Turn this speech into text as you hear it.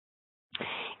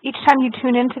Each time you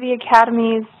tune into the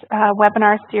Academy's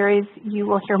webinar series, you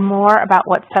will hear more about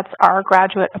what sets our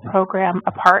graduate program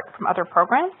apart from other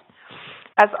programs.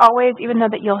 As always, even though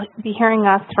that you'll be hearing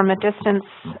us from a distance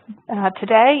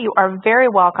today, you are very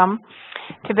welcome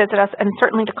to visit us and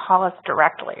certainly to call us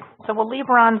directly. So we'll leave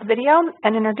Ron's video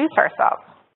and introduce ourselves.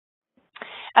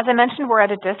 As I mentioned, we're at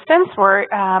a distance. We're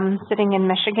sitting in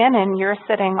Michigan, and you're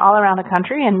sitting all around the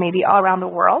country and maybe all around the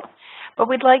world. But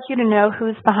we'd like you to know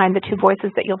who's behind the two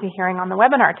voices that you'll be hearing on the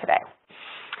webinar today.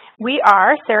 We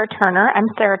are Sarah Turner. I'm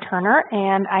Sarah Turner,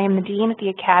 and I am the Dean at the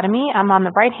Academy. I'm on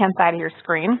the right-hand side of your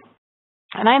screen.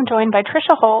 And I am joined by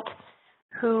Trisha Holt,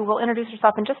 who will introduce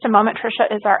herself in just a moment.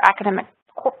 Trisha is our Academic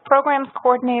Programs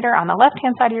Coordinator on the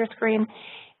left-hand side of your screen.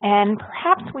 And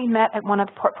perhaps we met at one of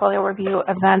the portfolio review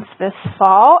events this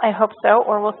fall. I hope so,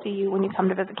 or we'll see you when you come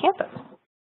to visit campus.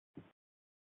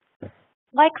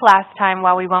 Like last time,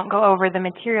 while we won't go over the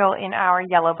material in our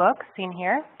yellow book, seen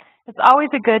here, it's always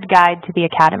a good guide to the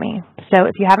Academy. So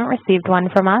if you haven't received one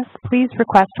from us, please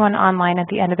request one online at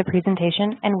the end of the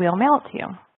presentation, and we'll mail it to you.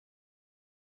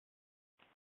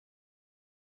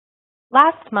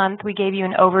 Last month, we gave you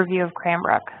an overview of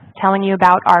Cranbrook, telling you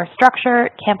about our structure,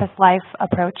 campus life,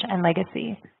 approach, and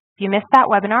legacy. If you missed that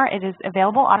webinar, it is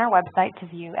available on our website to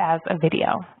view as a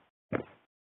video.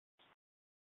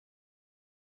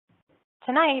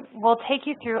 Tonight, we'll take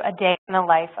you through a day in the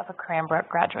life of a Cranbrook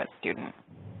graduate student.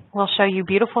 We'll show you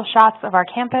beautiful shots of our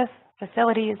campus,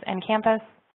 facilities, and campus.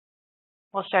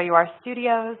 We'll show you our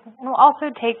studios, and we'll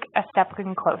also take a step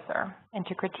in closer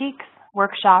into critiques,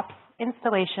 workshops,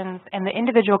 installations, and the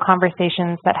individual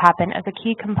conversations that happen as a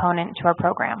key component to our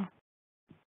program.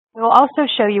 We will also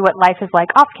show you what life is like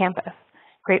off campus,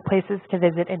 great places to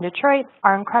visit in Detroit,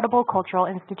 our incredible cultural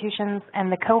institutions,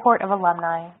 and the cohort of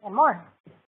alumni, and more.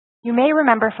 You may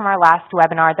remember from our last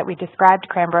webinar that we described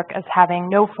Cranbrook as having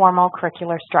no formal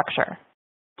curricular structure.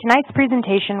 Tonight's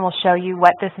presentation will show you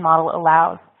what this model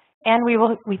allows, and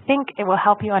we think it will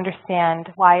help you understand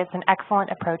why it's an excellent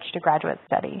approach to graduate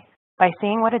study by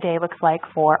seeing what a day looks like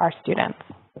for our students.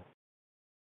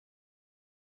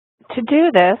 To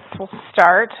do this, we'll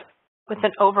start with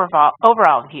an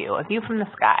overall view, a view from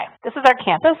the sky. This is our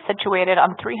campus situated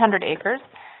on 300 acres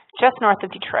just north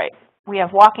of Detroit. We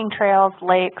have walking trails,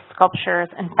 lakes, sculptures,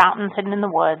 and fountains hidden in the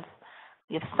woods.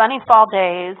 We have sunny fall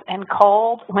days and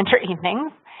cold winter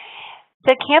evenings.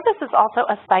 The campus is also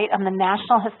a site on the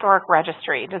National Historic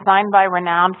Registry, designed by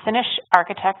renowned Finnish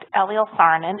architect Elil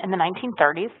Saarinen in the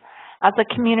 1930s as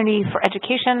a community for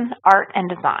education, art, and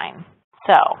design.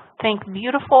 So, think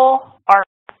beautiful art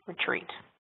retreat.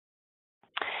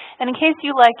 And in case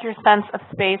you like your sense of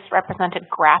space represented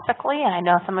graphically, and I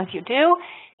know some of you do,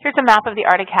 here's a map of the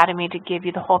Art Academy to give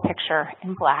you the whole picture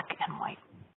in black and white.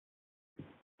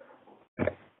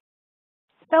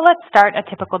 So let's start a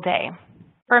typical day.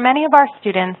 For many of our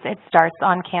students, it starts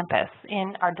on campus,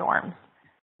 in our dorms.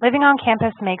 Living on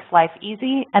campus makes life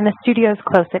easy, and the studio's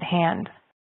close at hand.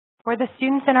 For the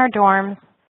students in our dorms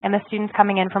and the students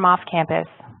coming in from off campus,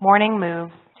 morning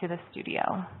moves to the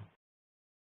studio.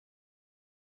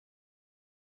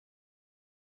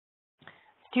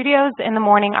 Studios in the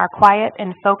morning are quiet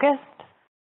and focused.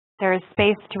 There is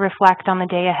space to reflect on the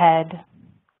day ahead,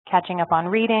 catching up on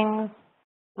readings,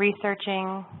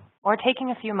 researching, or taking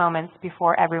a few moments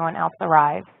before everyone else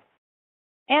arrives,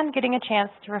 and getting a chance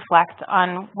to reflect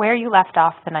on where you left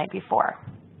off the night before,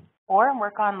 or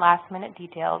work on last-minute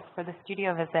details for the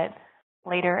studio visit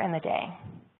later in the day.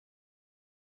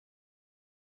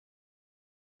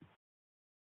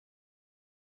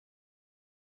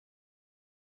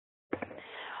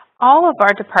 All of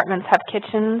our departments have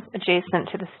kitchens adjacent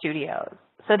to the studios,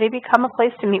 so they become a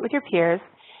place to meet with your peers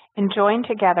and join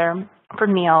together for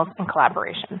meals and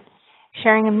collaboration.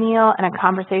 Sharing a meal and a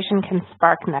conversation can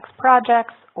spark next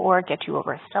projects or get you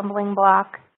over a stumbling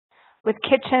block. With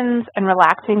kitchens and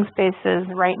relaxing spaces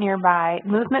right nearby,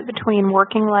 movement between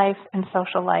working life and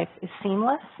social life is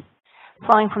seamless,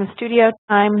 flowing from studio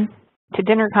time to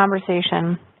dinner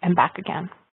conversation and back again.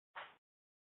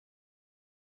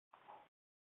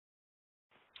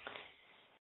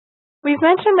 We've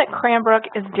mentioned that Cranbrook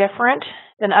is different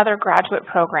than other graduate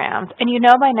programs, and you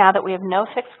know by now that we have no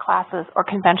fixed classes or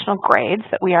conventional grades,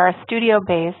 that we are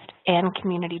studio-based and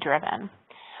community-driven.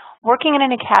 Working in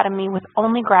an academy with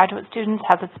only graduate students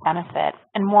has its benefit,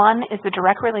 and one is the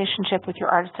direct relationship with your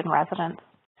artist in residence.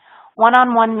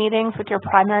 One-on-one meetings with your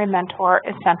primary mentor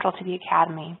is central to the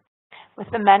academy. With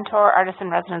the mentor artist in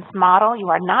residence model, you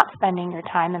are not spending your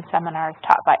time in seminars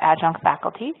taught by adjunct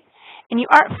faculty, and you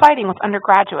aren't fighting with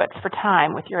undergraduates for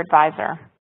time with your advisor.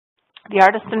 The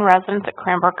artists in residence at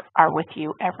Cranbrook are with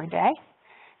you every day.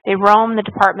 They roam the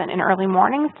department in early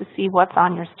mornings to see what's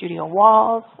on your studio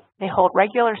walls. They hold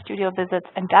regular studio visits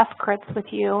and desk crits with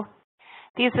you.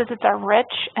 These visits are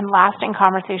rich and lasting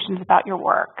conversations about your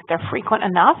work. They're frequent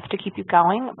enough to keep you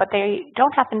going, but they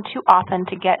don't happen too often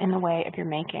to get in the way of your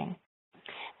making.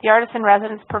 The artists in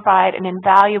residence provide an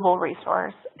invaluable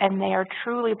resource, and they are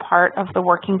truly part of the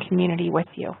working community with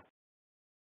you.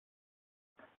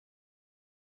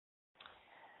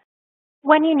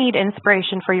 When you need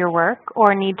inspiration for your work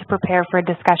or need to prepare for a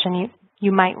discussion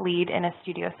you might lead in a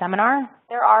studio seminar,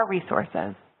 there are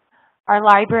resources. Our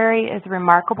library is a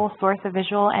remarkable source of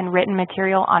visual and written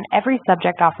material on every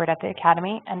subject offered at the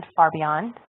Academy and far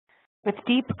beyond. With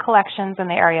deep collections in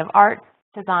the area of art,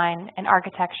 design, and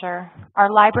architecture,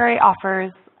 our library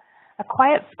offers a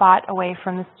quiet spot away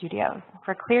from the studios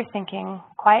for clear thinking,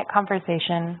 quiet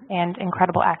conversation, and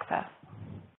incredible access.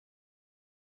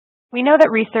 We know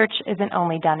that research isn't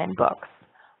only done in books.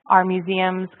 Our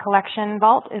museum's collection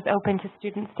vault is open to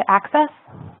students to access,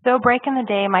 so a break in the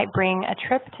day might bring a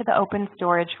trip to the open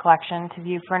storage collection to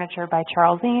view furniture by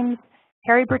Charles Eames,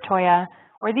 Harry Bertoia,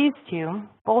 or these two,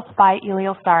 both by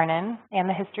Eliel Saarinen, and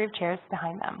the history of chairs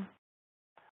behind them.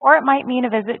 Or it might mean a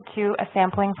visit to a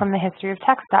sampling from the history of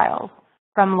textiles,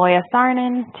 from Loya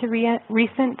Saarinen to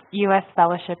recent U.S.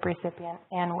 Fellowship recipient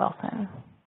Ann Wilson.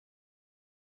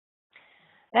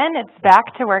 Then it's back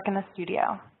to work in the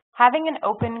studio. Having an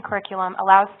open curriculum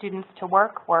allows students to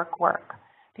work,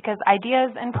 because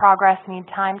ideas and progress need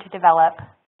time to develop,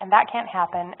 and that can't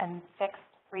happen in fixed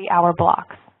 3-hour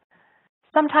blocks.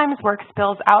 Sometimes work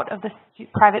spills out of the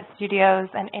private studios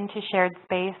and into shared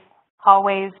space.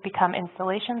 Hallways become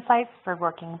installation sites for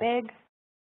working big.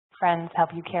 Friends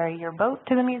help you carry your boat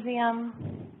to the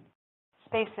museum.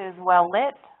 Space is well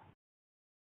lit,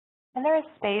 and there is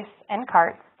space and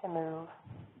carts to move.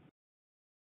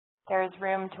 There is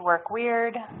room to work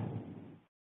weird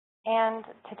and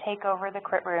to take over the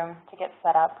crit room to get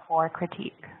set up for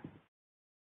critique.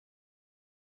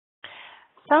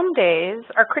 Some days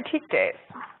are critique days.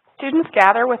 Students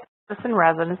gather with us in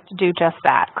residence to do just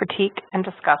that, critique and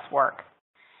discuss work.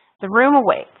 The room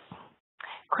awaits.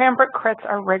 Cranbrook crits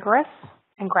are rigorous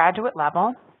and graduate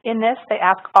level. In this, they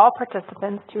ask all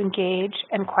participants to engage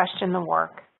and question the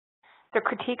work. Their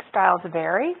critique styles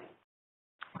vary.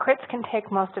 Crits can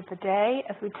take most of the day,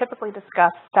 as we typically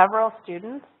discuss several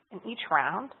students in each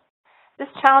round. This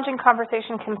challenging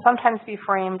conversation can sometimes be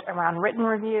framed around written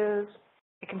reviews.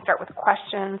 It can start with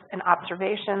questions and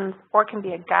observations, or it can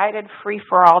be a guided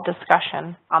free-for-all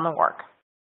discussion on the work.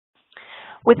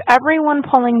 With everyone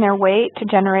pulling their weight to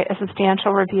generate a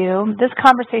substantial review, this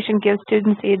conversation gives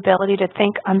students the ability to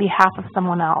think on behalf of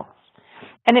someone else.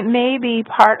 And it may be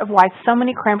part of why so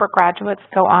many Cranbrook graduates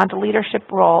go on to leadership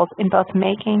roles in both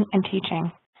making and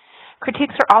teaching.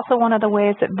 Critiques are also one of the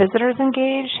ways that visitors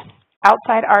engage.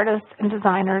 Outside artists and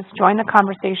designers join the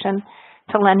conversation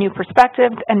to lend new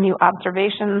perspectives and new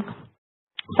observations,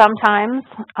 sometimes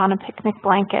on a picnic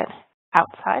blanket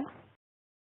outside.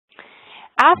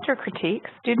 After critique,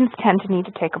 students tend to need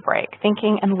to take a break.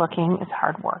 Thinking and looking is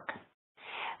hard work.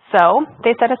 So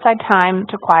they set aside time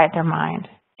to quiet their mind.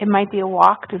 It might be a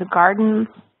walk through the gardens,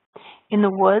 in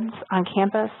the woods on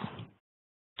campus,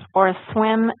 or a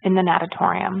swim in the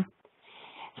natatorium.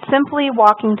 Simply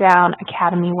walking down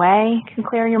Academy Way can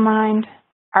clear your mind.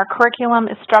 Our curriculum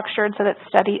is structured so that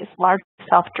study is largely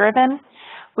self-driven,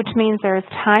 which means there is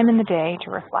time in the day to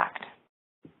reflect.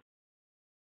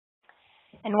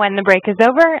 And when the break is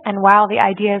over, and while the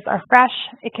ideas are fresh,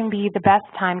 it can be the best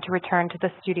time to return to the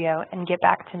studio and get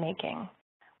back to making.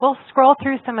 We'll scroll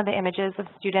through some of the images of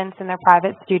students in their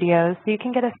private studios so you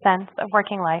can get a sense of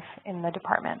working life in the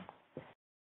department.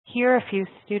 Here are a few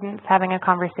students having a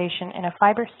conversation in a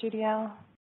fiber studio.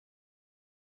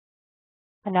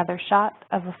 Another shot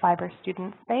of a fiber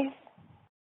student space.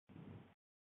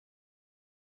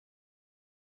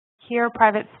 Here, a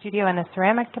private studio in the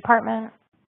ceramic department.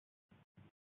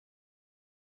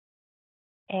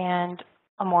 And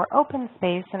a more open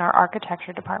space in our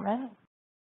architecture department.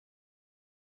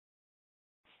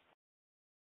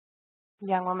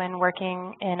 Young woman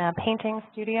working in a painting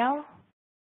studio.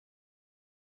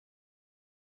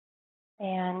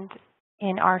 And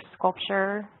in our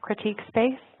sculpture critique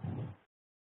space.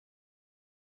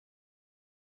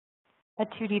 A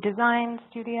 2D design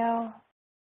studio.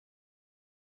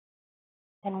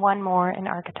 And one more in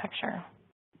architecture.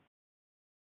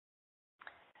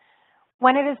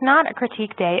 When it is not a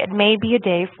critique day, it may be a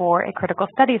day for a critical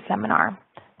studies seminar.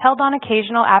 Held on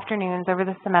occasional afternoons over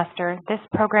the semester, this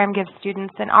program gives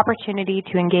students an opportunity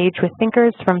to engage with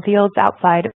thinkers from fields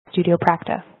outside of studio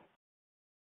practice.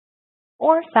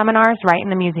 or seminars right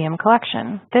in the museum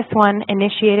collection, this one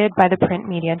initiated by the print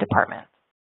media department.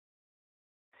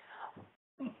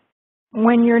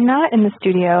 When you're not in the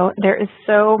studio, there is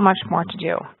so much more to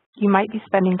do. You might be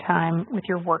spending time with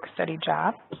your work-study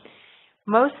job.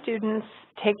 Most students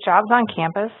take jobs on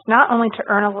campus, not only to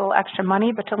earn a little extra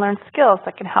money, but to learn skills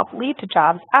that can help lead to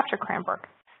jobs after Cranbrook.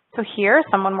 So here,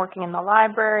 someone working in the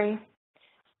library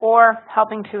or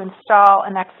helping to install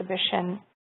an exhibition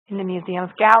in the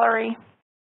museum's gallery,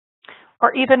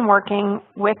 or even working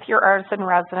with your artist in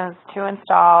residence to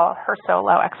install her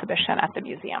solo exhibition at the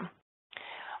museum.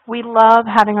 We love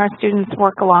having our students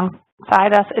work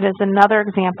alongside us. It is another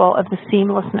example of the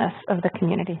seamlessness of the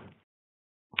community.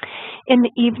 In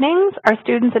the evenings, our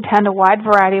students attend a wide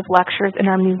variety of lectures in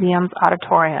our museum's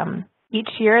auditorium. Each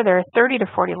year, there are 30 to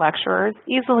 40 lecturers,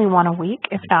 easily one a week,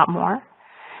 if not more.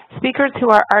 Speakers who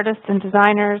are artists and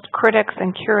designers, critics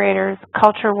and curators,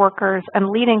 culture workers, and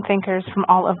leading thinkers from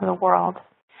all over the world.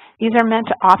 These are meant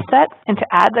to offset and to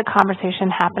add the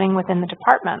conversation happening within the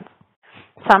departments.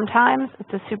 Sometimes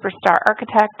it's a superstar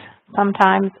architect,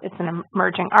 sometimes it's an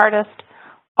emerging artist,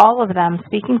 all of them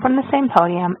speaking from the same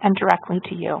podium and directly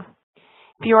to you.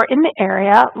 If you are in the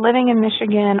area, living in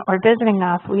Michigan, or visiting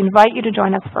us, we invite you to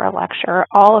join us for a lecture.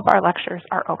 All of our lectures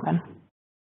are open.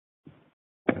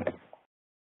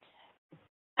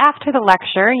 After the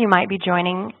lecture, you might be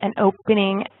joining an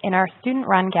opening in our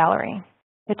student-run gallery.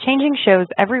 The changing shows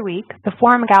every week, the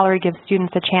Forum Gallery gives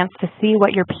students a chance to see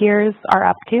what your peers are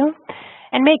up to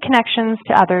and make connections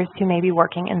to others who may be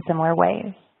working in similar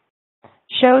ways.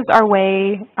 Shows are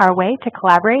our way to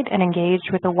collaborate and engage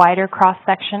with a wider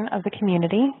cross-section of the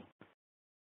community.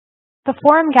 The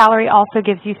Forum Gallery also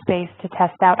gives you space to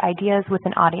test out ideas with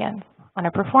an audience on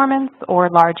a performance or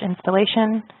large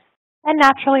installation, and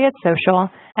naturally it's social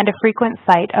and a frequent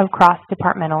site of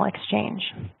cross-departmental exchange.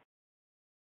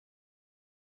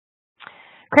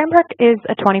 Cranbrook is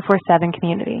a 24/7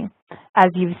 community. As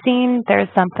you've seen, there's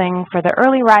something for the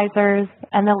early risers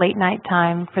and the late night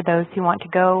time for those who want to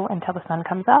go until the sun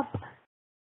comes up.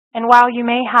 And while you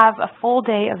may have a full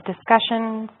day of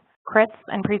discussions, crits,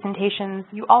 and presentations,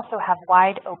 you also have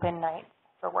wide open nights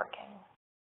for working.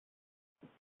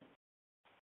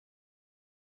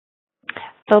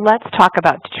 So let's talk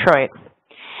about Detroit.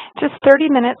 Just 30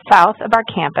 minutes south of our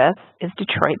campus is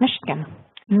Detroit, Michigan.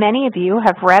 Many of you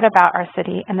have read about our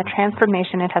city and the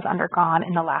transformation it has undergone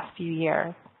in the last few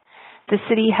years. The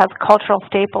city has cultural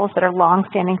staples that are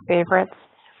long-standing favorites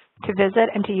to visit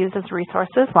and to use as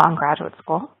resources while in graduate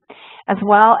school, as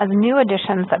well as new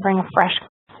additions that bring a fresh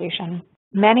conversation.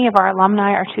 Many of our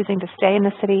alumni are choosing to stay in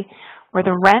the city where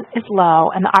the rent is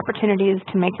low and the opportunities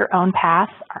to make your own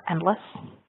path are endless.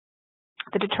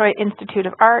 The Detroit Institute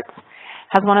of Arts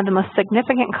has one of the most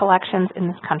significant collections in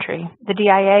this country. The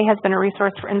DIA has been a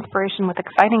resource for inspiration with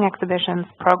exciting exhibitions,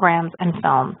 programs, and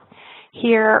films.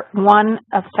 Here, one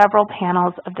of several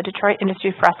panels of the Detroit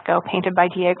Industry fresco painted by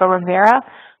Diego Rivera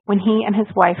when he and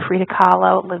his wife, Frida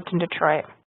Kahlo, lived in Detroit.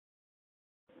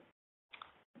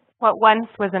 What once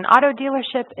was an auto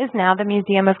dealership is now the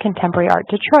Museum of Contemporary Art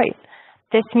Detroit.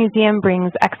 This museum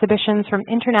brings exhibitions from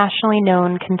internationally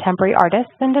known contemporary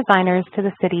artists and designers to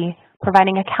the city,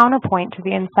 providing a counterpoint to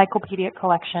the encyclopedic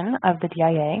collection of the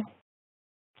DIA.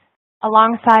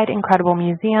 Alongside Incredible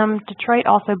Museum, Detroit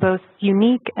also boasts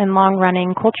unique and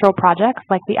long-running cultural projects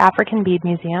like the African Bead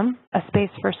Museum, a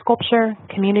space for sculpture,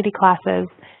 community classes,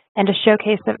 and a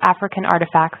showcase of African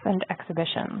artifacts and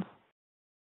exhibitions.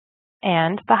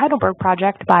 And the Heidelberg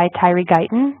Project by Tyree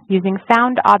Guyton, using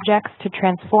found objects to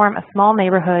transform a small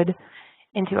neighborhood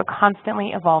into a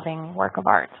constantly evolving work of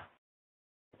art.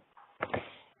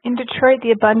 In Detroit,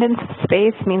 the abundance of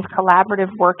space means collaborative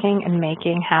working and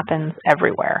making happens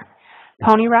everywhere.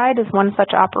 Pony Ride is one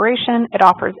such operation. It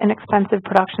offers inexpensive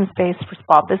production space for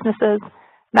small businesses.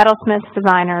 Metalsmiths,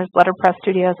 designers, letterpress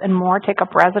studios, and more take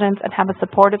up residence and have a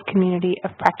supportive community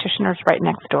of practitioners right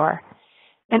next door.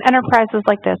 And enterprises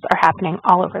like this are happening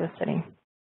all over the city.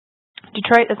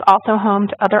 Detroit is also home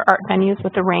to other art venues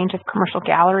with a range of commercial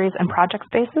galleries and project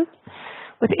spaces.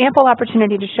 With ample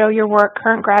opportunity to show your work,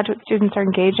 current graduate students are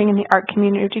engaging in the art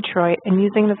community of Detroit and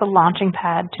using it as a launching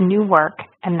pad to new work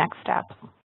and next steps.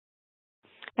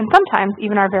 And sometimes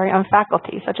even our very own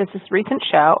faculty, such as this recent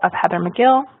show of Heather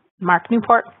McGill, Mark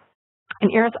Newport, and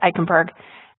Iris Eichenberg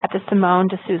at the Simone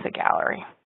de Souza Gallery.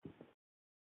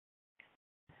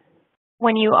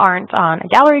 When you aren't on a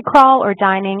gallery crawl or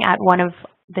dining at one of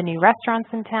the new restaurants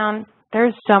in town,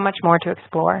 there's so much more to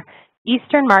explore.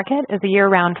 Eastern Market is a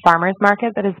year-round farmers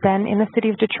market that has been in the city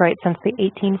of Detroit since the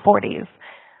 1840s.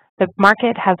 The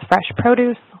market has fresh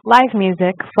produce, live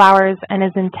music, flowers, and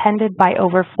is attended by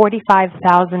over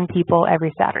 45,000 people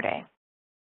every Saturday.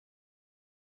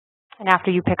 And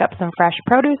after you pick up some fresh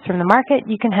produce from the market,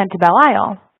 you can head to Belle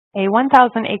Isle, a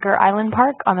 1,000-acre island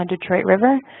park on the Detroit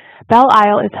River. Belle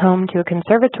Isle is home to a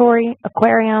conservatory,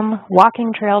 aquarium,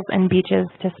 walking trails, and beaches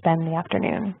to spend the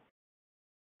afternoon.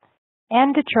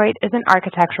 And Detroit is an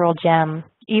architectural gem.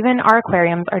 Even our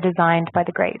aquariums are designed by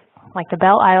the greats, like the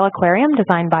Belle Isle Aquarium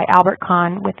designed by Albert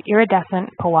Kahn with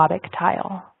iridescent Pewabic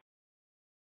tile.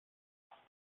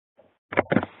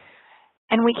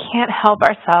 And we can't help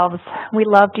ourselves. We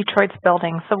love Detroit's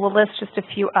buildings, so we'll list just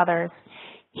a few others.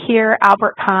 Here,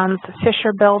 Albert Kahn's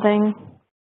Fisher Building,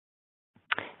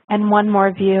 and one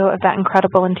more view of that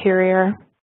incredible interior.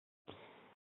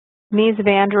 Mies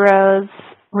van der Rohe's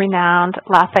renowned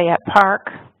Lafayette Park,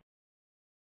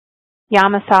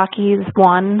 Yamasaki's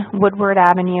One Woodward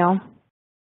Avenue,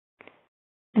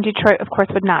 and Detroit, of course,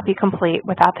 would not be complete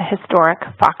without the historic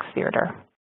Fox Theater.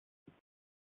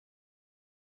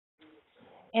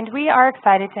 And we are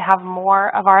excited to have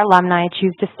more of our alumni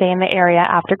choose to stay in the area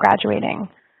after graduating.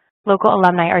 Local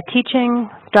alumni are teaching,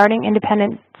 starting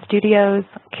independent studios,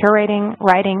 curating,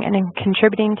 writing, and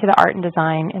contributing to the art and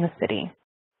design in the city.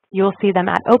 You will see them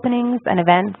at openings and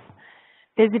events,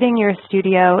 visiting your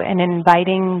studio and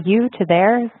inviting you to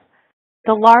theirs.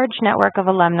 The large network of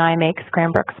alumni makes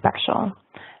Cranbrook special.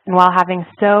 And while having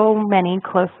so many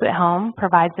close at home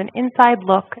provides an inside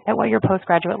look at what your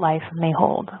postgraduate life may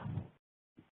hold.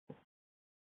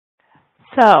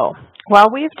 So, while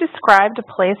we've described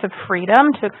a place of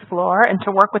freedom to explore and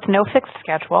to work with no fixed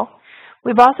schedule,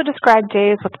 we've also described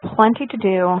days with plenty to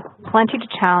do, plenty to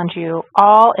challenge you,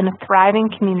 all in a thriving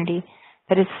community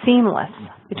that is seamless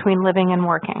between living and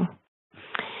working.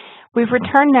 We've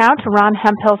returned now to Ron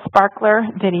Hemphill's Sparkler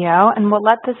video, and we'll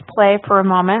let this play for a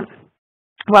moment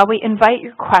while we invite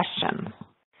your questions.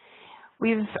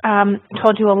 We've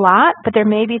told you a lot, but there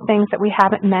may be things that we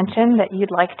haven't mentioned that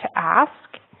you'd like to ask.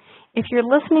 If you're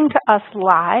listening to us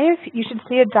live, you should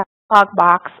see a dialog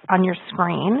box on your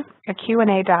screen, a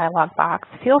Q&A dialog box.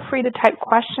 Feel free to type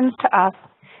questions to us,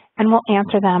 and we'll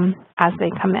answer them as they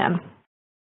come in.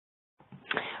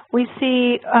 We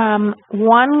see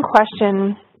one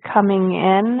question coming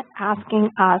in asking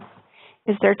us,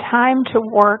 is there time to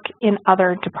work in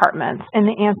other departments? And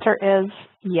the answer is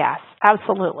yes,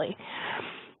 absolutely.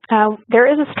 There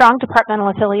is a strong departmental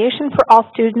affiliation for all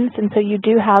students, and so you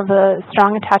do have a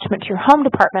strong attachment to your home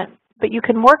department, but you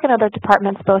can work in other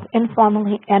departments both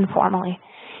informally and formally.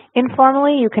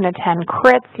 Informally, you can attend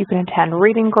crits, you can attend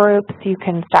reading groups, you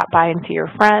can stop by and see your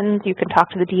friends, you can talk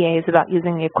to the DAs about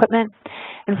using the equipment.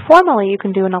 And formally, you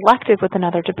can do an elective with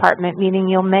another department, meaning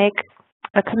you'll make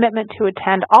a commitment to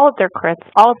attend all of their crits,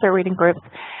 all of their reading groups,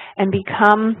 and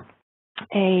become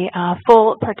a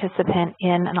full participant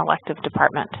in an elective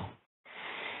department.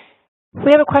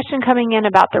 We have a question coming in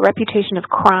about the reputation of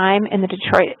crime in the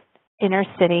Detroit inner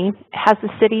city. Has the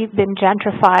city been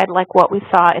gentrified like what we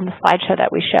saw in the slideshow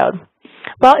that we showed?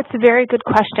 Well, it's a very good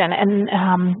question, and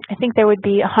I think there would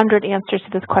be 100 answers to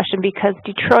this question because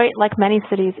Detroit, like many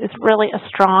cities, is really a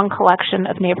strong collection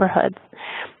of neighborhoods.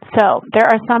 So there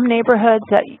are some neighborhoods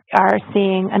that are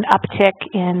seeing an uptick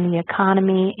in the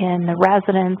economy, in the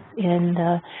residents, in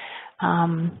the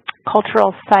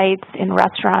cultural sites, in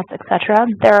restaurants, etc.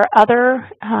 There are other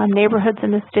neighborhoods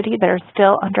in the city that are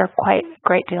still under quite a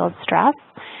great deal of stress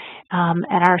and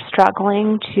are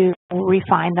struggling to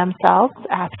refine themselves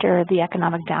after the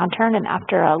economic downturn and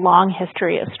after a long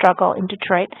history of struggle in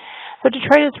Detroit. So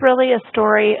Detroit is really a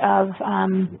story of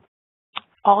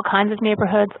all kinds of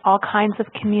neighborhoods, all kinds of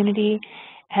community,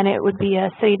 and it would be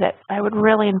a city that I would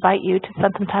really invite you to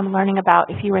spend some time learning about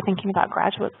if you were thinking about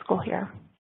graduate school here.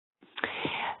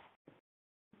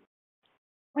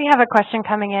 We have a question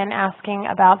coming in asking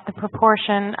about the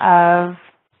proportion of,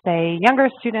 say, younger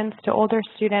students to older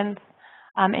students.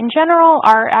 In general,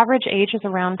 our average age is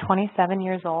around 27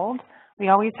 years old. We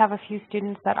always have a few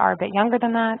students that are a bit younger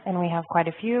than that, and we have quite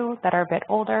a few that are a bit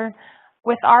older.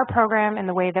 With our program and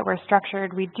the way that we're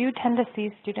structured, we do tend to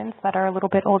see students that are a little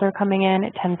bit older coming in.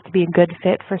 It tends to be a good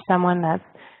fit for someone that's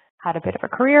had a bit of a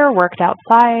career, worked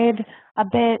outside a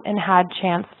bit, and had a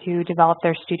chance to develop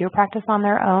their studio practice on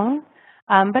their own.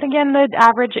 But again, the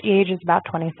average age is about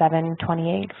 27,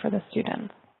 28 for the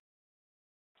students.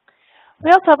 We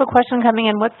also have a question coming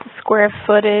in, what's the square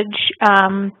footage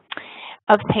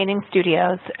of painting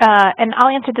studios? And I'll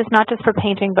answer this not just for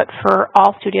painting, but for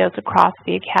all studios across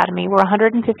the academy. We're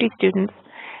 150 students,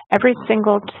 Every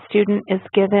single student is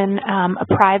given a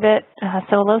private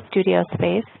solo studio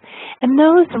space, and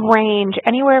those range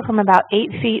anywhere from about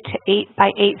 8 feet to 8 by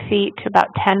 8 feet to about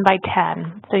 10 by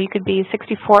 10. So you could be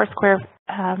 64 square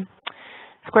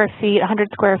feet, 100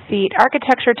 square feet.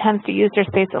 Architecture tends to use their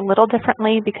space a little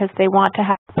differently because they want to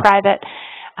have private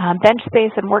bench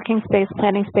space and working space,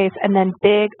 planning space, and then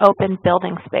big open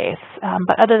building space.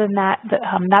 But other than that,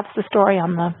 that's the story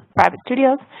on the private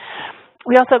studios.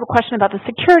 We also have a question about the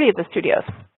security of the studios.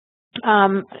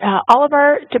 All of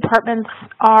our departments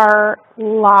are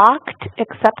locked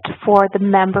except for the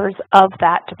members of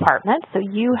that department. So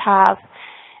you have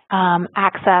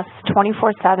access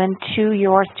 24/7 to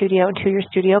your studio and to your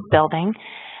studio building.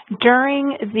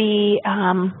 During the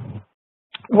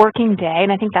working day,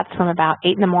 and I think that's from about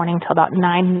 8 in the morning till about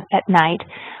 9 at night,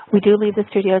 we do leave the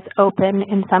studios open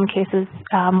in some cases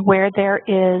where there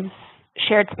is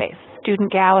shared space,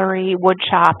 student gallery, wood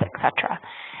shop, etc.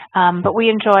 But we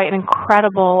enjoy an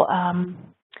incredible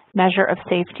measure of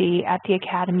safety at the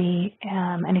Academy,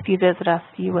 and if you visit us,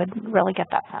 you would really get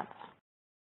that sense.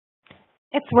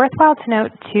 It's worthwhile to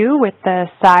note, too, with the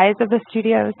size of the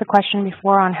studios, the question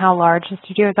before on how large the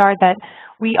studios are, that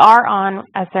we are on,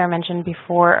 as Sarah mentioned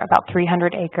before, about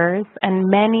 300 acres, and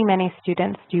many, many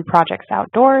students do projects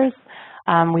outdoors.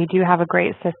 We do have a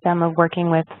great system of working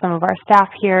with some of our staff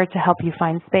here to help you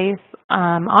find space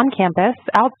on campus,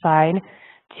 outside,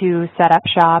 to set up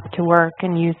shop, to work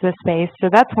and use the space. So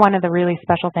that's one of the really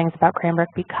special things about Cranbrook.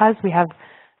 Because we have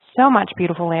so much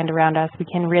beautiful land around us, we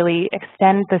can really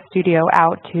extend the studio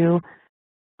out to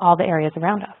all the areas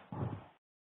around us.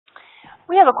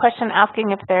 We have a question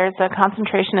asking if there's a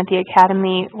concentration at the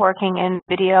Academy working in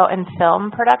video and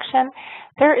film production.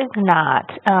 There is not.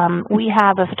 We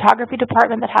have a photography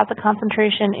department that has a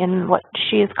concentration in what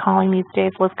she is calling these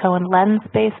days LISCO and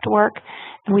lens-based work,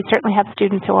 and we certainly have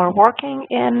students who are working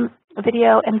in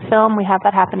video and film. We have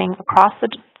that happening across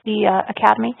the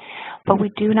Academy, but we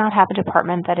do not have a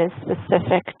department that is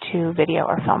specific to video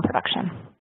or film production.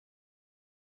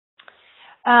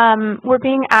 We're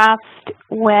being asked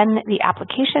when the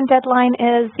application deadline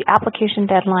is. The application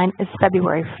deadline is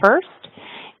February 1st.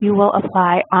 You will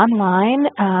apply online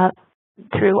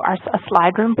through a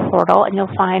slide room portal, and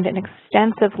you'll find an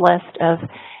extensive list of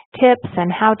tips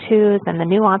and how-tos and the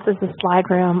nuances of slide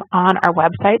room on our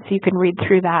website, so you can read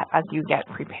through that as you get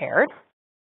prepared.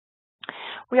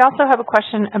 We also have a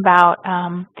question about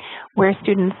where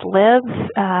students live.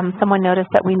 Someone noticed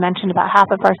that we mentioned about half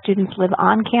of our students live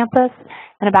on campus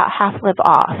and about half live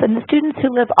off. And the students who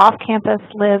live off campus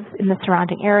live in the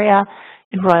surrounding area,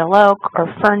 in Royal Oak or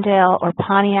Ferndale or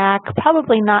Pontiac,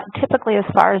 probably not typically as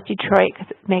far as Detroit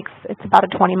because it's about a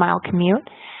 20-mile commute.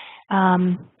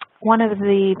 One of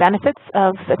the benefits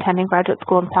of attending graduate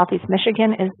school in Southeast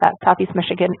Michigan is that Southeast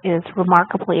Michigan is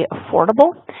remarkably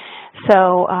affordable.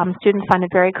 So students find a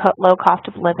very low cost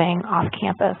of living off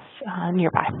campus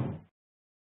nearby.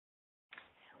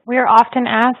 We are often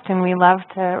asked, and we love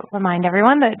to remind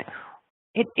everyone, that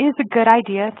it is a good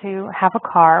idea to have a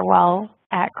car while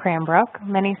at Cranbrook.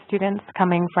 Many students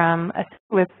coming from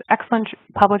with excellent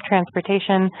public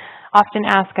transportation often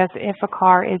ask us if a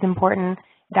car is important.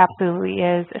 It absolutely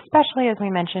is, especially as we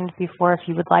mentioned before, if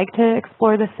you would like to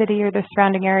explore the city or the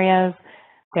surrounding areas.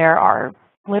 There are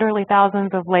literally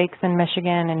thousands of lakes in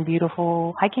Michigan and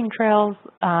beautiful hiking trails,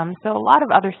 so a lot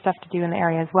of other stuff to do in the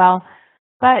area as well.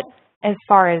 But as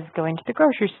far as going to the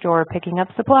grocery store, picking up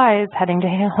supplies, heading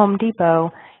to Home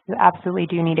Depot, you absolutely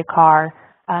do need a car.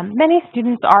 Many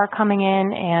students are coming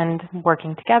in and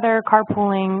working together,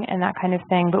 carpooling and that kind of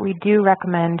thing, but we do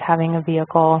recommend having a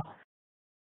vehicle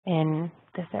in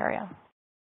this area.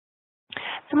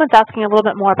 Someone's asking a little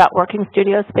bit more about working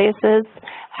studio spaces.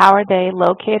 How are they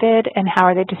located and how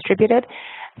are they distributed?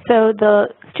 So the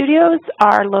studios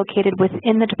are located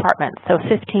within the department. So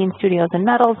 15 studios in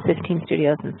metals, 15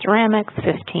 studios in ceramics,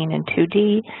 15 in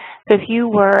 2D. So if you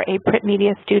were a print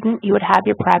media student, you would have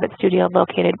your private studio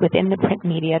located within the print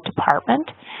media department.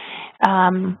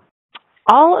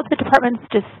 All of the departments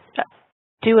just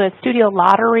do a studio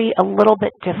lottery a little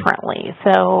bit differently.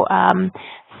 So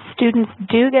students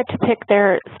do get to pick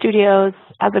their studios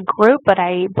as a group, but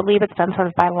I believe it's done sort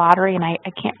of by lottery, and I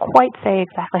can't quite say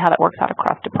exactly how that works out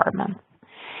across departments.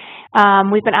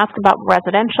 We've been asked about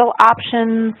residential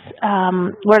options.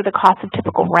 What are the costs of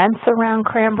typical rents around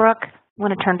Cranbrook? I'm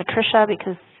going to turn to Trisha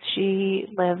because she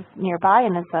lives nearby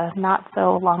and is a not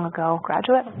so long ago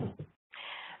graduate.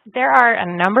 There are a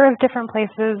number of different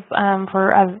places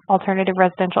for alternative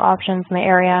residential options in the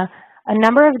area. A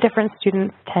number of different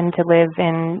students tend to live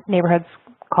in neighborhoods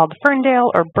called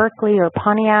Ferndale or Berkeley or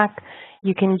Pontiac.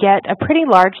 You can get a pretty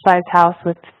large size house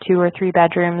with 2 or 3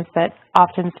 bedrooms that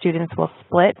often students will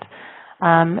split.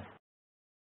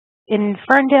 In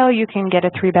Ferndale, you can get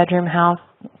a 3-bedroom house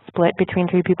split between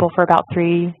 3 people for about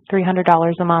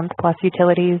 $300 a month plus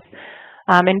utilities.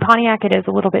 In Pontiac, it is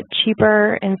a little bit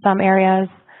cheaper in some areas.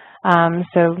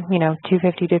 So, you know,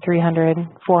 $250 to $300,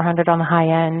 $400 on the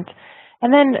high end.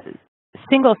 And then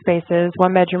single spaces,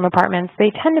 1-bedroom apartments,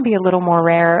 they tend to be a little more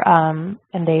rare,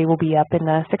 and they will be up in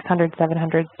the $600,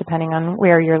 $700s depending on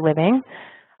where you're living.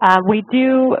 We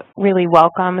do really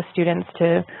welcome students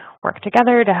to work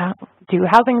together, to do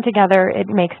housing together. It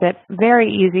makes it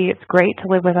very easy. It's great to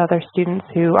live with other students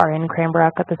who are in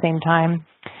Cranbrook at the same time.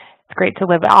 It's great to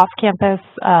live off campus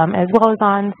as well as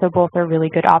on, so both are really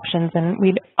good options, and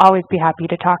we'd always be happy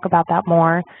to talk about that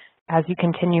more as you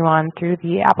continue on through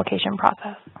the application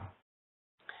process.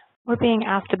 We're being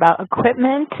asked about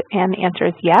equipment, and the answer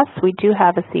is yes. We do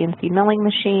have a CNC milling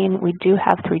machine. We do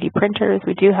have 3D printers.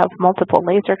 We do have multiple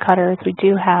laser cutters. We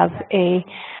do have a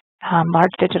large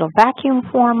digital vacuum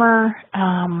former.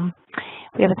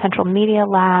 We have a central media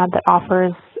lab that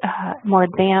offers more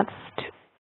advanced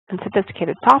and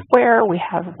sophisticated software. We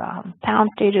have sound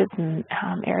stages and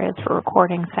areas for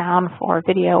recording sound for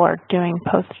video or doing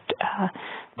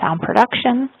post-sound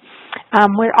production.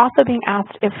 We're also being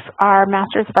asked if our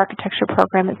Master's of Architecture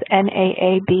program is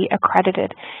NAAB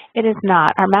accredited. It is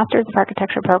not. Our Master's of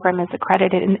Architecture program is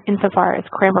accredited insofar as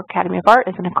Cranbrook Academy of Art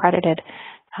is an accredited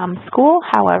school.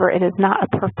 However, it is not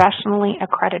a professionally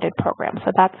accredited program.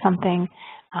 So that's something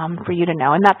for you to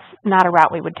know. And that's not a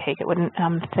route we would take. It wouldn't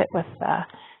fit with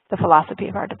the philosophy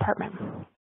of our department.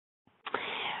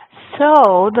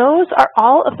 So those are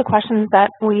all of the questions that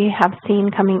we have seen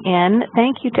coming in.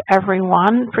 Thank you to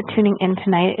everyone for tuning in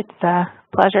tonight. It's a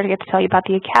pleasure to get to tell you about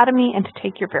the Academy and to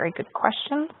take your very good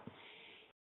questions.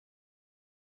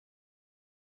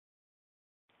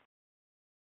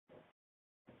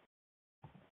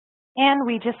 And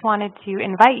we just wanted to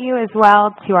invite you as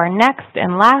well to our next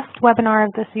and last webinar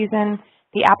of the season,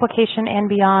 the Application and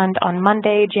Beyond, on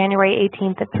Monday, January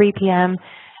 18th at 3 p.m.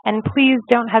 And please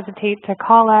don't hesitate to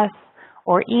call us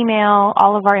or email.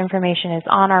 All of our information is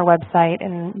on our website,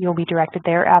 and you'll be directed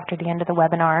there after the end of the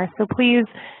webinar. So please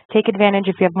take advantage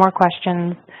if you have more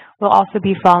questions. We'll also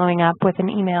be following up with an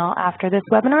email after this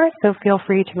webinar, so feel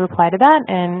free to reply to that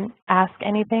and ask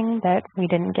anything that we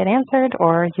didn't get answered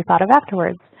or you thought of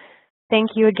afterwards.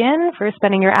 Thank you again for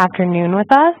spending your afternoon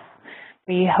with us.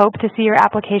 We hope to see your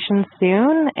applications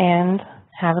soon, and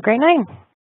have a great night.